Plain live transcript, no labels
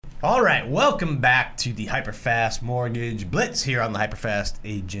All right, welcome back to the Hyperfast Mortgage Blitz here on the Hyperfast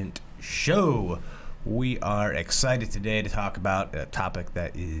Agent Show. We are excited today to talk about a topic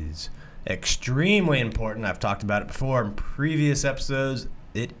that is extremely important. I've talked about it before in previous episodes.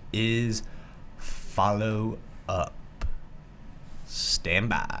 It is follow up. Stand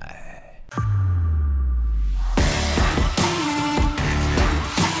by.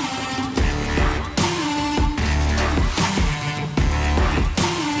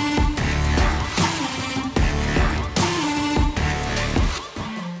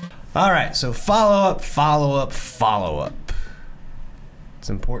 All right, so follow up. It's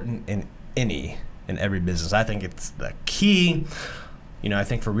important in every business. I think it's the key. You know, I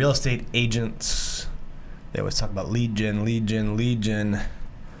think for real estate agents, they always talk about lead gen.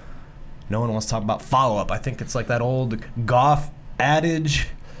 No one wants to talk about follow up. I think it's like that old golf adage: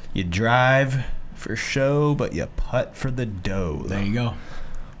 you drive for show, but you putt for the dough. There you go.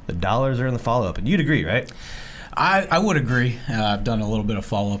 The dollars are in the follow up, and you'd agree, right? I would agree. I've done a little bit of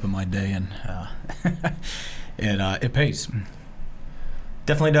follow-up in my day, and it pays.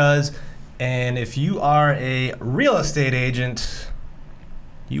 Definitely does. And if you are a real estate agent,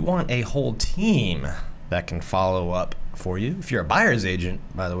 you want a whole team that can follow up for you. If you're a buyer's agent,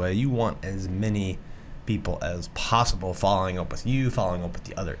 by the way, you want as many people as possible following up with you, following up with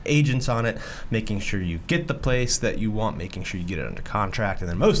the other agents on it, making sure you get the place that you want, making sure you get it under contract, and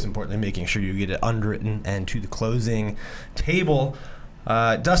then most importantly, making sure you get it underwritten and to the closing table.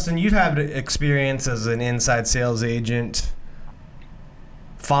 Dustin, you've had experience as an inside sales agent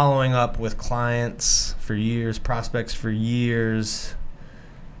following up with clients for years, prospects for years,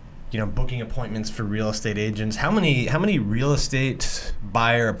 you know, booking appointments for real estate agents. How many real estate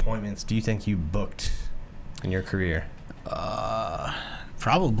buyer appointments do you think you booked in your career?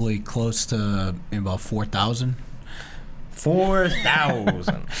 Probably close to about 4,000.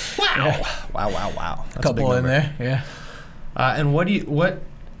 4,000. Wow. That's a couple in there, yeah. And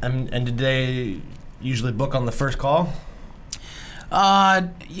and did they usually book on the first call?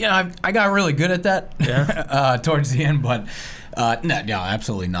 Yeah, I got really good at that. Yeah. Towards the end, but no,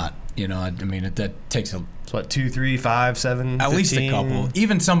 absolutely not. You know, I mean, that takes So what, 2, 3, 5, 7, at 15? least a couple.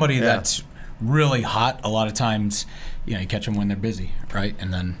 Even somebody that's really hot, a lot of times, you know, you catch them when they're busy, right?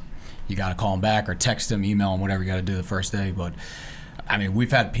 And then you got to call them back or text them, email them, whatever you got to do the first day. But, I mean,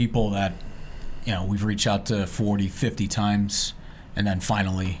 we've had people that, you know, we've reached out to 40, 50 times and then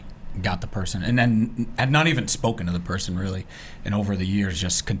finally got the person. And then had not even spoken to the person, really. And over the years,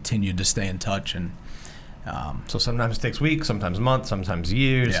 just continued to stay in touch. And so sometimes it takes weeks, sometimes months, sometimes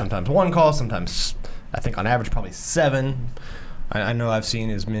years, sometimes one call, sometimes, I think on average, probably 7. I know I've seen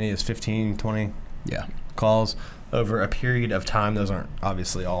as many as 15, 20 calls over a period of time. Those aren't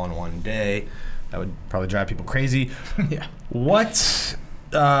obviously all in one day. That would probably drive people crazy. Yeah.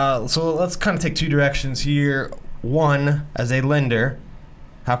 So let's kind of take two directions here. One, as a lender,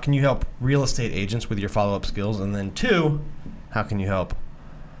 how can you help real estate agents with your follow-up skills? And then 2, how can you help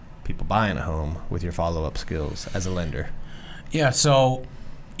people buying a home with your follow-up skills as a lender? Yeah, so,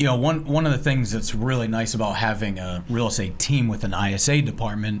 you know, one of the things that's really nice about having a real estate team with an ISA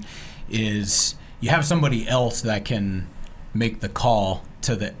department is you have somebody else that can make the call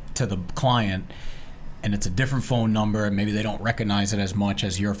to the client, and it's a different phone number. Maybe they don't recognize it as much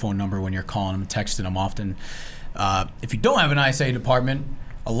as your phone number when you're calling them, texting them often. If you don't have an ISA department,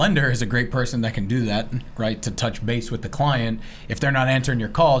 a lender is a great person that can do that, right, to touch base with the client. If they're not answering your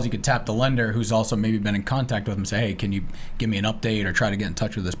calls, you can tap the lender who's also maybe been in contact with them and say, hey, can you give me an update or try to get in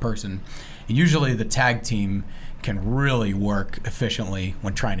touch with this person? And usually the tag team can really work efficiently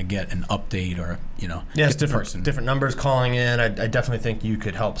when trying to get an update or, you know, yes, different numbers calling in. I definitely think you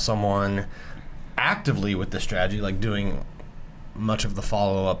could help someone actively with the strategy, like doing much of the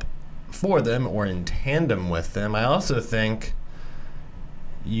follow-up for them or in tandem with them. I also think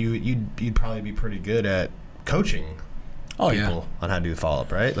you'd probably be pretty good at coaching people on how to do the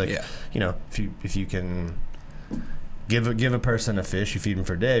follow-up, right? Like, you know, if you can give a person a fish, you feed them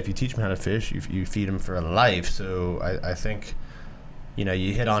for a day. If you teach them how to fish, you feed them for a life. So I think, you know,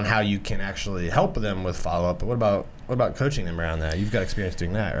 you hit on how you can actually help them with follow-up. But what about coaching them around that? You've got experience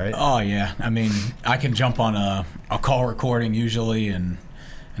doing that, right? Oh yeah, I mean, I can jump on a call recording usually and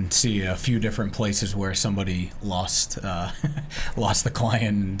see a few different places where somebody lost the client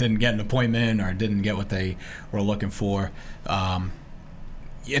and didn't get an appointment or didn't get what they were looking for.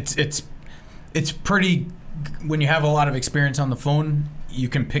 It's pretty, when you have a lot of experience on the phone, you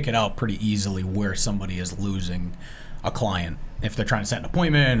can pick it out pretty easily where somebody is losing a client if they're trying to set an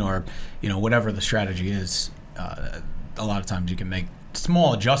appointment or, you know, whatever the strategy is. A lot of times you can make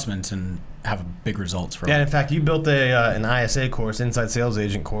small adjustments and have big results from. Yeah, it. in fact, you built an ISA course, Inside Sales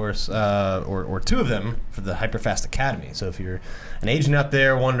Agent course, or two of them for the Hyperfast Academy. So if you're an agent out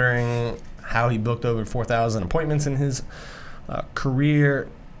there wondering how he booked over 4,000 appointments in his career,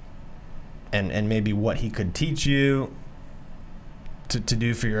 and maybe what he could teach you to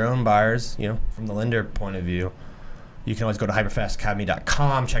do for your own buyers, from the lender point of view, you can always go to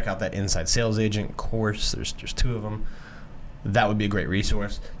hyperfastacademy.com, check out that Inside Sales Agent course. There's two of them. That would be a great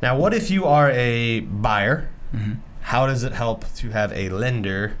resource. Now, what if you are a buyer? Mm-hmm. How does it help to have a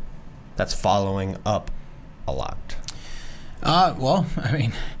lender that's following up a lot? Well, I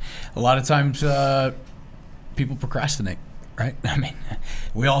mean, a lot of times people procrastinate, right? I mean,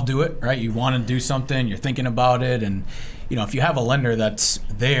 we all do it, right? You want to do something, you're thinking about it, and if you have a lender that's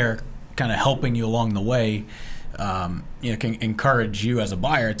there kind of helping you along the way, can encourage you as a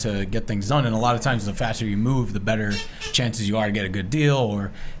buyer to get things done. And a lot of times the faster you move, the better chances you are to get a good deal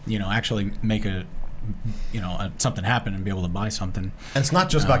or, actually make something happen and be able to buy something. And it's not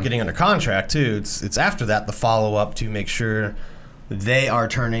just about getting under contract too. It's after that, the follow-up to make sure they are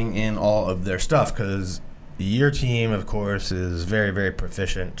turning in all of their stuff, because your team, of course, is very, very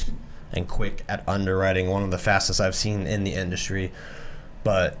proficient and quick at underwriting, one of the fastest I've seen in the industry.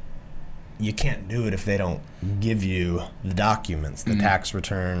 But you can't do it if they don't give you the documents, the tax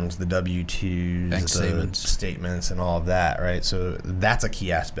returns, the W-2s, the statements, and all of that, right? So that's a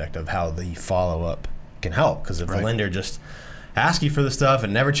key aspect of how the follow-up can help, because if the lender just asks you for the stuff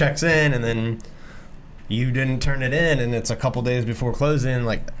and never checks in, and then you didn't turn it in and it's a couple days before closing,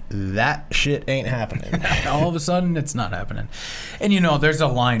 like, that shit ain't happening. All of a sudden, it's not happening. And, there's a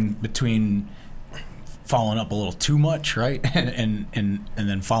line between following up a little too much, right? and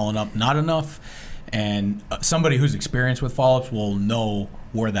then following up not enough. And somebody who's experienced with follow-ups will know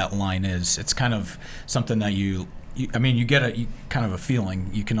where that line is. It's kind of something that you get kind of a feeling.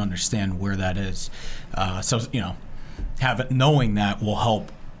 You can understand where that is. Knowing that will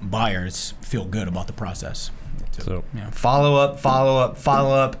help buyers feel good about the process. So follow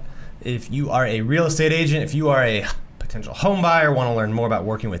up. If you are a real estate agent, if you are a potential home buyer, want to learn more about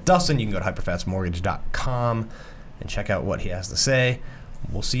working with Dustin, you can go to hyperfastmortgage.com and check out what he has to say.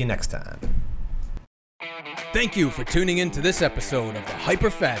 We'll see you next time. Thank you for tuning in to this episode of the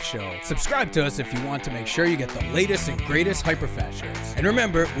Hyperfast Show. Subscribe to us if you want to make sure you get the latest and greatest Hyperfast shows. And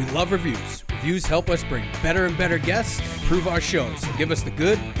remember, we love reviews. Reviews help us bring better and better guests and improve our shows. So give us the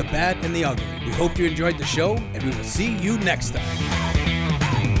good, the bad, and the ugly. We hope you enjoyed the show, and we will see you next time.